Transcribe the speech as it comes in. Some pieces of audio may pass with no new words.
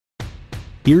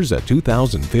Here's a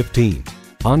 2015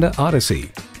 Honda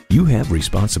Odyssey. You have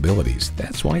responsibilities,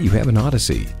 that's why you have an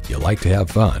Odyssey. You like to have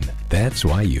fun, that's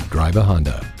why you drive a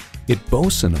Honda. It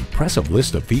boasts an impressive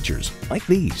list of features like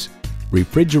these: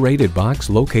 refrigerated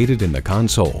box located in the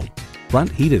console,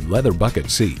 front heated leather bucket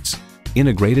seats,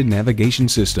 integrated navigation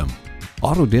system,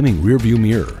 auto-dimming rearview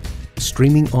mirror,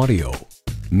 streaming audio,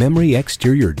 memory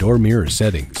exterior door mirror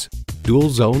settings, dual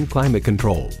zone climate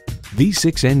control,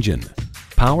 V6 engine,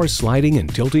 power sliding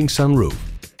and tilting sunroof,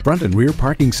 front and rear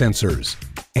parking sensors,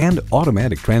 and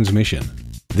automatic transmission.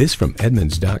 This from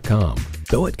Edmunds.com.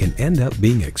 Though it can end up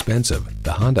being expensive,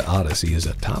 the Honda Odyssey is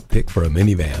a top pick for a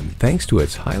minivan thanks to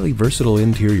its highly versatile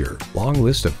interior, long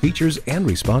list of features, and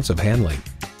responsive handling.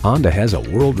 Honda has a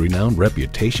world-renowned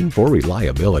reputation for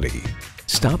reliability.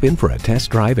 Stop in for a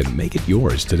test drive and make it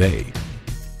yours today.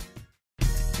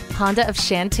 Honda of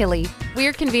Chantilly.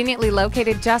 We're conveniently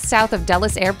located just south of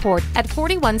Dulles Airport at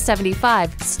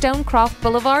 4175 Stonecroft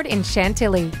Boulevard in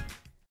Chantilly.